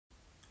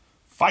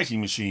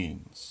fighting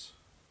machines.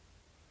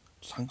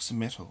 Just hunks of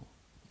metal.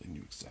 They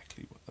knew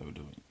exactly what they were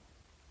doing.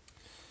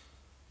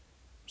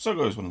 So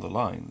goes one of the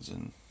lines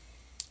in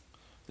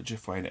the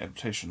Jeff Wayne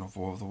adaptation of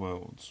War of the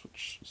Worlds,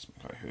 which is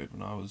something I heard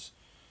when I was,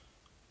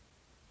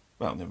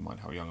 well, never mind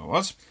how young I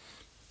was.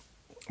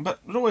 But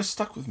it always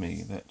stuck with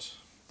me that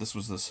this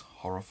was this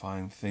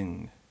horrifying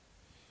thing.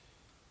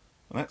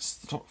 And that's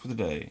the topic for the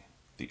day,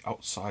 the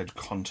outside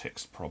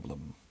context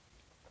problem,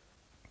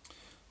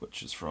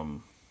 which is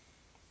from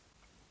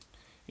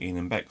Ian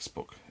and Beck's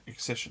book,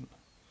 Accession,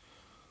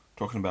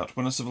 talking about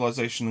when a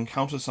civilization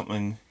encounters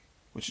something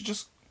which it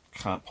just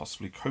can't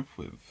possibly cope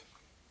with.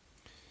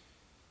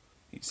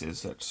 He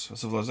says that a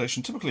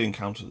civilization typically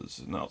encounters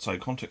an outside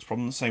context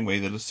problem the same way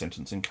that a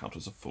sentence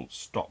encounters a full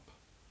stop.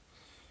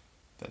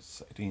 That's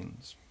how it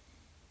ends.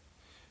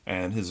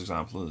 And his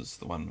example is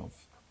the one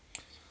of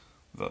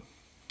the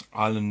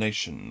island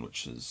nation,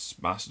 which has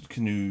mastered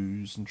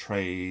canoes and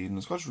trade and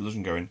has got its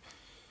religion going,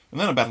 and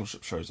then a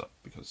battleship shows up,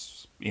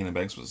 because Ian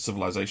Banks was a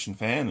civilization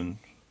fan and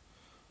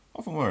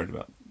often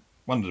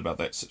wondered about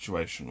that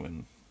situation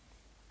when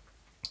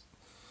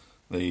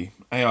the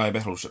AI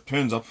battleship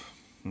turns up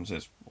and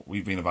says, well,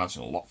 we've been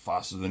advancing a lot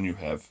faster than you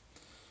have.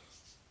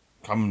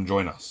 Come and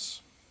join us.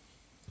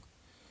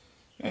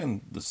 And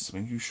this is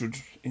something you should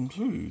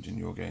include in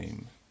your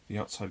game, the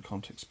outside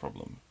context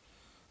problem.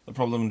 The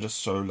problem just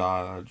so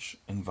large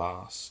and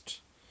vast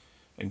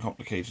and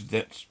complicated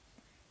that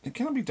it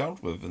cannot be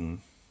dealt with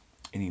in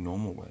any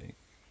normal way,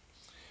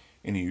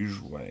 any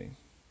usual way.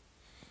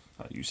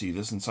 You see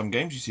this in some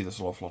games, you see this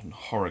an awful lot in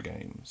horror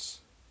games.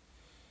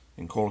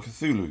 In Call of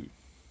Cthulhu,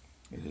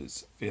 it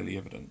is fairly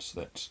evident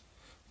that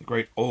the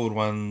great old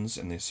ones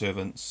and their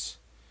servants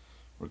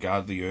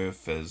regard the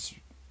earth as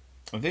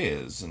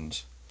theirs,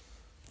 and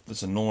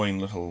this annoying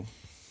little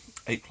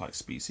ape-like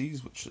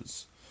species, which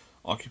has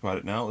occupied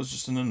it now, is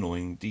just an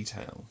annoying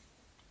detail.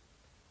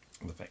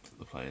 The fact that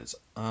the players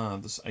are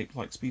this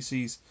ape-like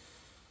species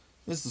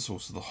is the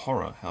source of the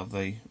horror, how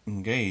they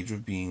engage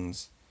with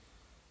beings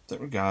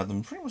that regard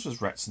them pretty much as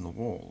rats in the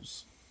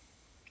walls.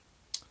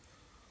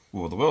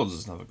 War of the Worlds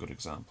is another good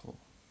example.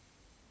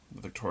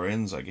 The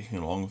Victorians are getting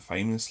along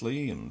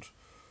famously and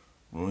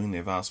ruling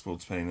their vast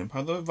world-spanning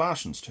empire. The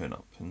Vartians turn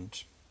up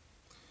and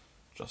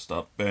just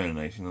start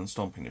burninating and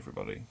stomping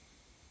everybody.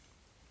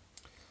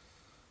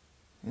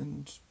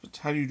 But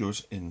how do you do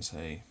it in,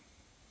 say,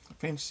 a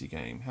fantasy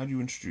game? How do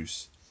you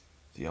introduce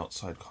the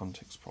outside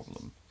context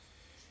problem?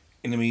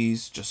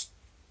 Enemies just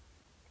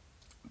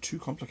too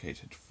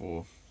complicated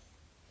for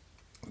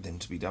them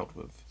to be dealt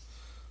with.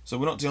 So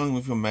we're not dealing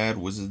with your mad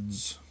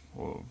wizards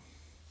or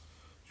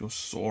your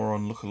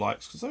Sauron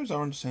lookalikes, because those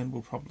are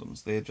understandable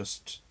problems. They're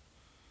just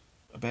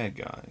a bad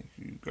guy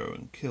you go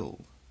and kill.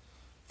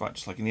 In fact,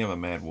 just like any other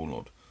mad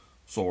warlord,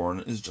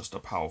 Sauron is just a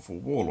powerful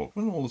warlord.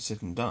 When all is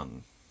said and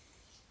done,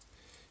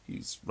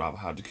 he's rather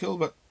hard to kill,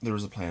 but there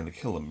is a plan to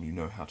kill him. You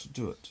know how to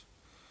do it.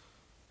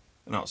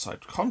 An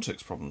outside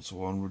context problem,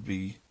 so on, would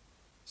be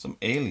some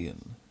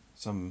alien,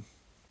 some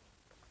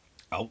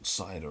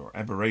outsider or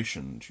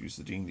aberration, to use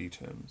the D&D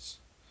terms,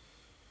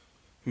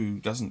 who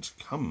doesn't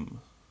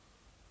come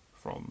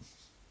from,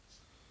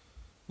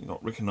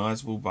 not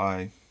recognisable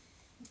by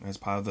as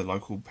part of the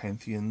local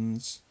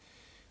pantheons.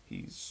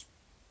 He's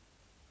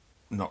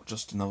not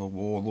just another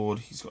warlord,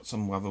 he's got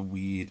some other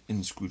weird,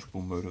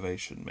 inscrutable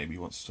motivation. Maybe he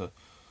wants to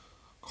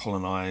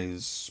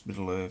colonise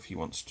Middle-earth, he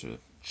wants to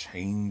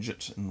change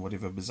it in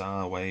whatever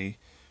bizarre way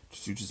to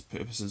suit his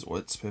purposes, or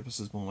its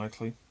purposes more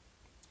likely.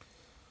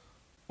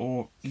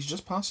 Or he's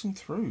just passing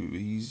through.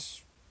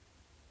 He's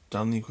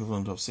done the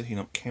equivalent of setting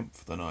up camp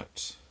for the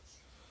night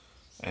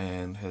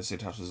and has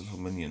set out his little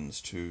minions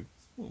to,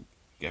 well,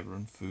 gather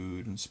in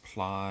food and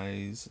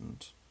supplies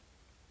and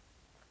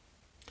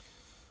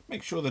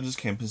make sure that his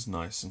camp is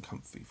nice and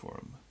comfy for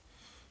him.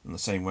 In the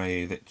same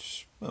way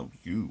that, well,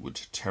 you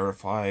would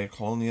terrify a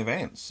colony of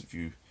ants if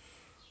you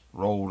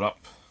rolled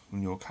up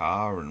in your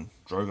car and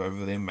drove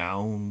over their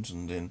mound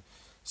and then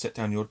set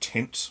down your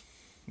tent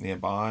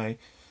nearby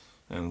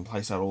and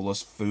place out all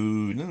this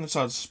food and then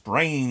started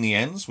spraying the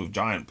ants with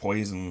giant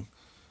poison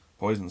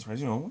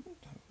sprays. You know,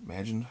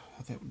 imagine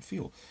how that would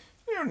feel.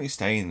 You're only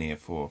staying there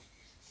for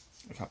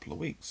a couple of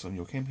weeks on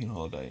your camping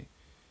holiday,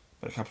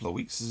 but a couple of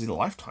weeks is a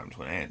lifetime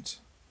to an ant.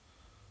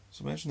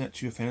 So imagine that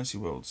to your fantasy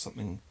world.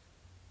 Something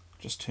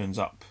just turns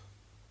up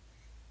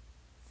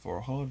for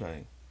a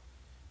holiday.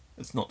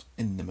 It's not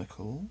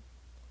inimical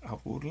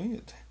outwardly.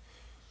 It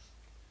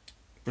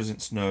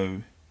presents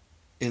no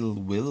ill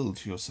will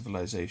to your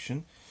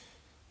civilization.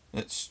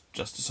 It's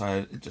just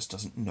decided it just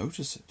doesn't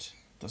notice it,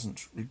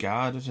 doesn't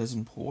regard it as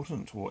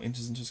important, or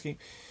enters into a scheme.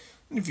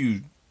 And if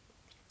you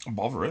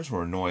bother it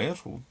or annoy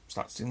it or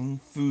start stealing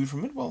food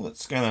from it, well,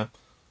 it's going to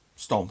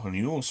stomp on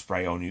you or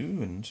spray on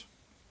you and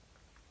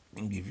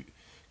give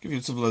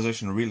your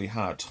civilization a really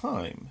hard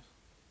time.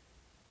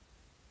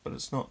 But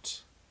it's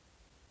not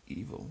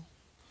evil.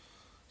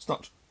 It's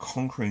not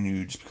conquering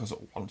you just because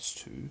it wants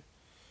to.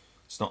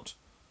 It's not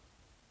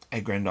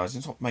aggrandizing.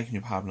 It's not making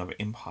you part of another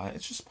empire.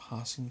 It's just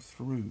passing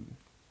through.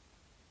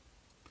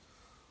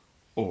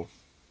 Or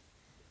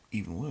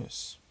even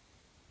worse,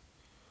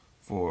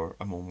 for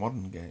a more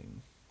modern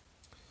game,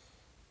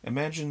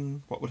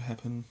 imagine what would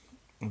happen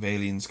if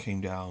aliens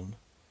came down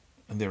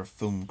and they're a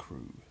film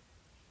crew.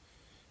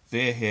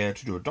 They're here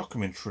to do a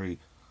documentary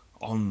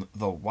on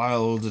the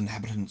wild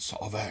inhabitants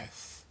of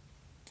Earth.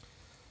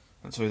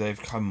 And so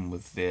they've come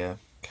with their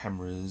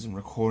cameras and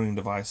recording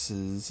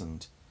devices,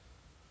 and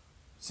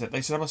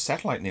they set up a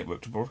satellite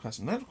network to broadcast.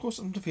 And that, of course,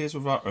 interferes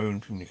with our own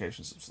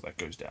communication system, so that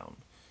goes down.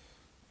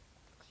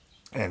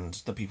 And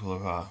the people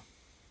who are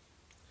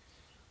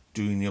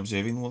doing the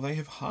observing, well, they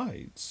have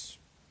hides.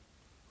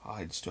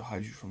 Hides to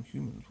hide you from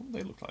humans. What do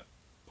they look like?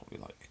 Probably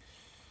like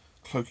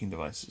cloaking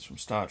devices from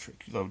Star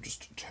Trek. They'll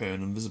just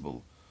turn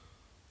invisible.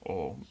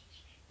 Or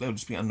they'll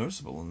just be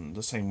unnoticeable in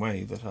the same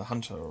way that a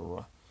hunter or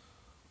a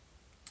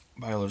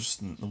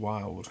biologist in the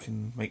wild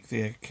can make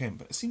their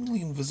camp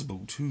seemingly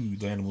invisible to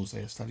the animals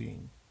they are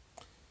studying.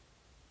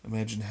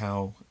 Imagine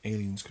how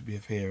aliens could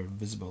appear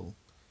invisible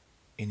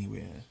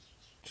anywhere,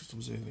 just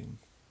observing.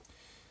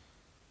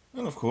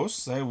 And of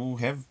course, they will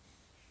have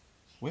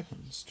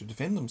weapons to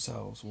defend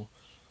themselves, or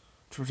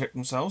to protect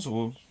themselves,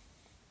 or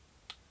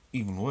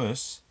even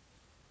worse,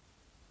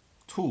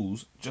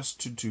 tools just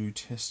to do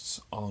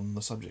tests on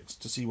the subjects,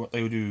 to see what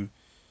they would do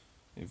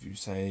if you,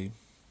 say,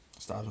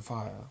 start a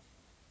fire,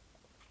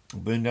 or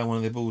burn down one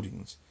of their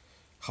buildings.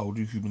 How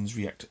do humans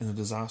react in a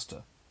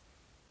disaster?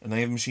 And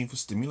they have a machine for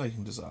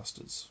stimulating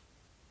disasters.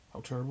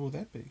 How terrible would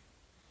that be?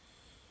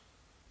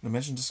 And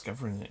imagine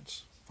discovering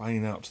that,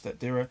 finding out that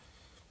there are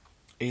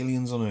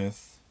aliens on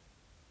Earth,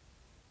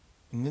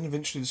 and then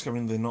eventually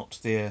discovering they're not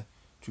there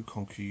to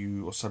conquer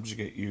you or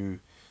subjugate you.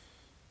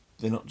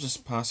 They're not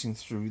just passing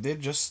through, they're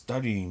just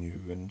studying you.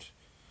 And,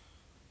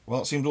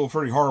 well, it seems all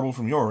pretty horrible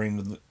from your end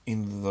of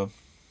the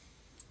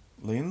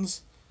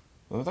lens.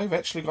 Well, they've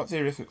actually got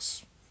their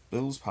ethics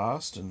bills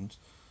passed, and,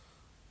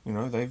 you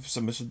know, they've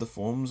submitted the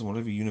forms, and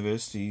whatever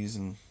universities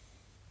and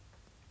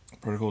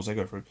protocols they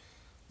go through,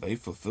 they've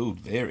fulfilled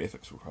their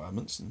ethics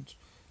requirements, and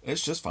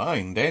it's just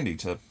fine, dandy,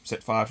 to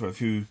set fire to a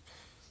few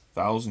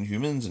thousand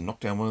humans and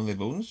knock down one of their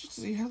buildings just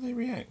to see how they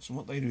react and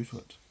what they do to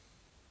it.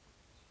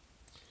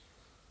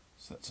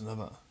 So that's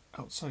another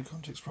outside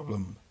context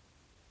problem.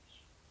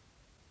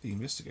 The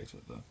investigator,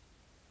 the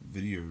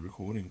video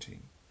recording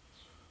team.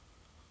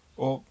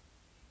 Or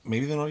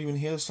maybe they're not even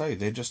here to stay,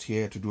 they're just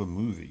here to do a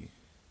movie.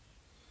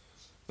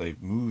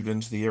 They've moved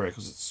into the area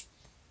because it's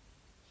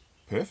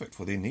perfect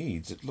for their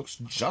needs. It looks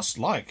just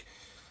like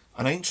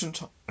an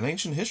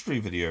ancient history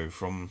video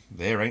from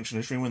their ancient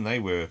history when they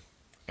were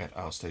at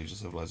our stage of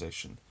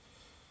civilization.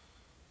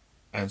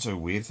 And so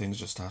weird things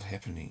just start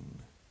happening.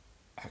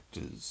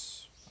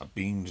 Actors are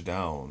beamed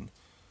down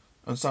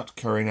and start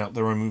carrying out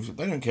their own moves.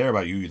 They don't care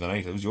about you, the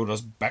natives. You're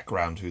just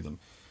background to them.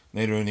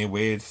 They're doing their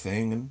weird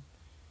thing. And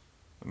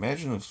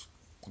imagine if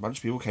a bunch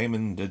of people came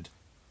in and did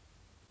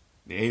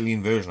the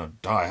alien version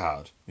of Die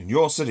Hard in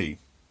your city.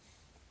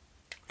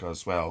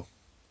 Because, well,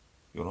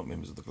 you're not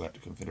members of the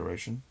Galactic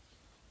Confederation.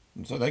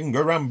 And so they can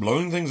go around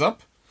blowing things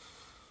up,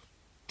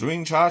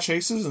 doing car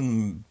chases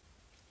in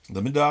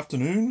the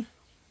mid-afternoon,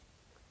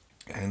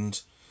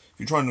 and if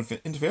you try and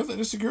interfere, then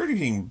the security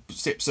team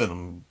steps in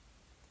and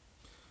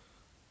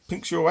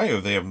pinks you away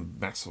with their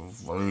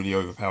massive, really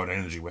overpowered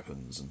energy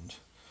weapons and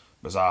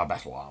bizarre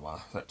battle armour.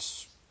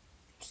 That's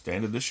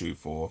standard issue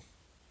for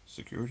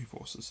security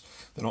forces.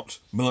 They're not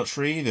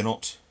military, they're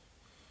not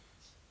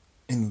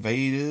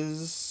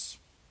invaders,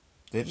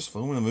 they're just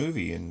filming a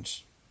movie and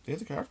they're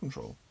the crowd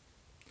control.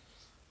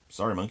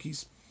 Sorry,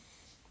 monkeys.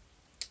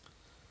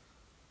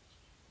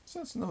 So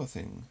that's another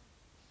thing.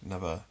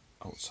 Another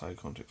outside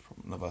context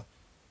problem. Another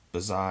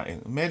bizarre...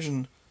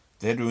 Imagine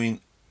they're doing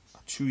a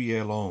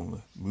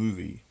 2-year-long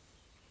movie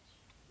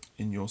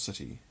in your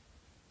city.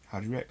 How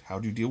do you react? How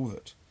do you deal with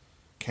it?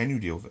 Can you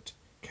deal with it?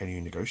 Can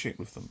you negotiate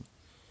with them?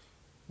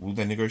 Will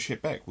they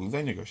negotiate back? Will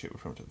they negotiate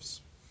with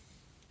primitives?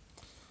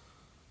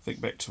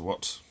 Think back to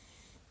what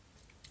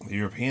the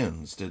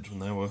Europeans did when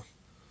they were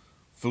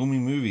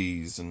filming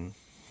movies and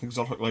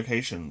exotic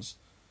locations.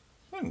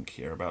 They didn't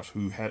care about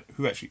who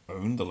actually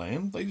owned the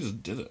land. They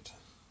just did it.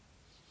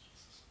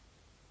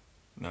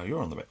 Now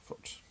you're on the back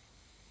foot.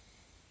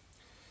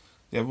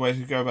 The other way to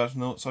go about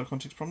an outside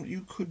context problem,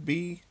 you could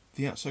be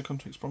the outside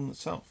context problem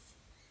itself.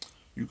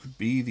 You could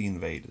be the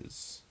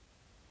invaders.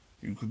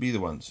 You could be the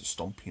ones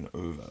stomping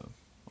over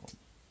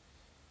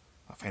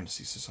a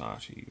fantasy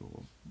society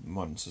or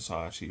modern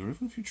society or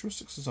even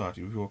futuristic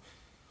society with your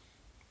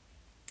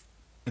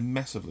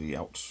massively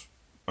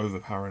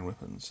overpowering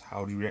weapons.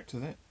 How do you react to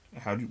that?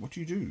 What do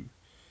you do?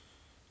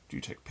 Do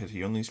you take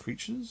pity on these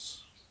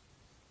creatures?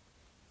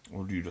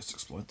 Or do you just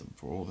exploit them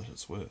for all that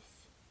it's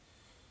worth?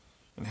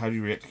 And how do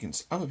you react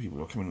against other people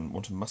who come in and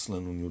want to muscle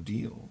in on your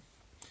deal?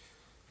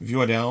 If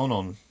you are down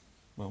on,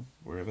 well,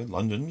 wherever,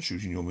 London,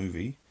 shooting your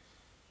movie,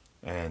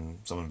 and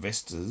some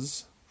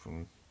investors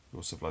from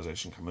your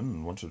civilization come in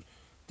and want to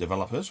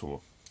develop it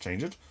or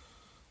change it,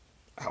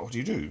 what do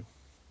you do?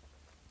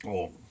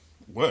 Or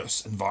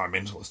worse,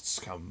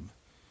 environmentalists come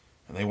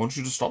and they want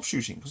you to stop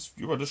shooting because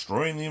you are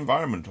destroying the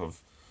environment of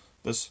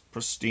This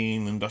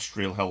pristine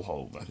industrial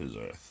hellhole that is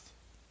Earth.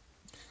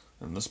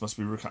 And this must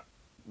be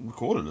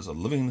recorded as a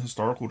living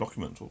historical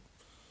document, or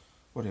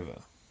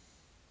whatever.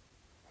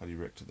 How do you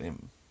react to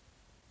them?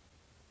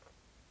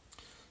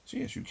 So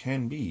yes, you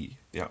can be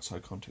the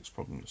outside context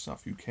problem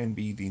yourself. You can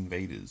be the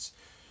invaders.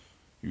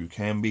 You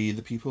can be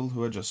the people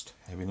who are just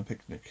having a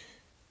picnic.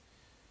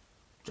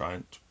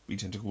 Giant,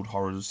 tentacled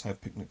horrors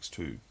have picnics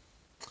too.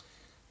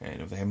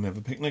 And if they happen to have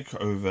a picnic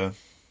over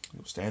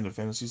your standard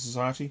fantasy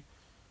society,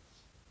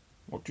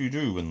 what do you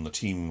do when the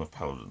team of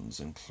paladins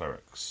and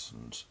clerics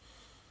and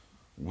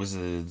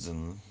wizards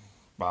and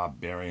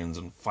barbarians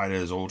and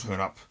fighters all turn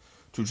up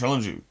to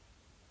challenge you?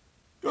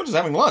 You're just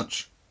having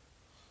lunch.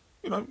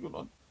 You're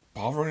not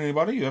bothering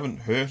anybody. You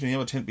haven't hurt any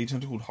other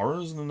tentacled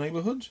horrors in the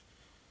neighbourhood.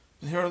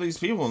 But here are these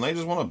people and they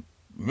just want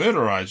to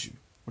murderize you.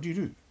 What do you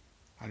do?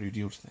 How do you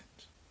deal with that?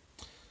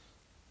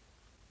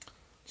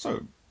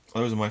 So,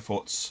 those are my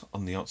thoughts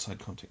on the outside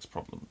context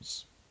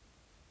problems.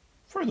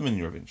 Throw them in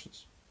your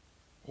adventures.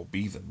 Or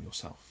be them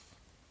yourself.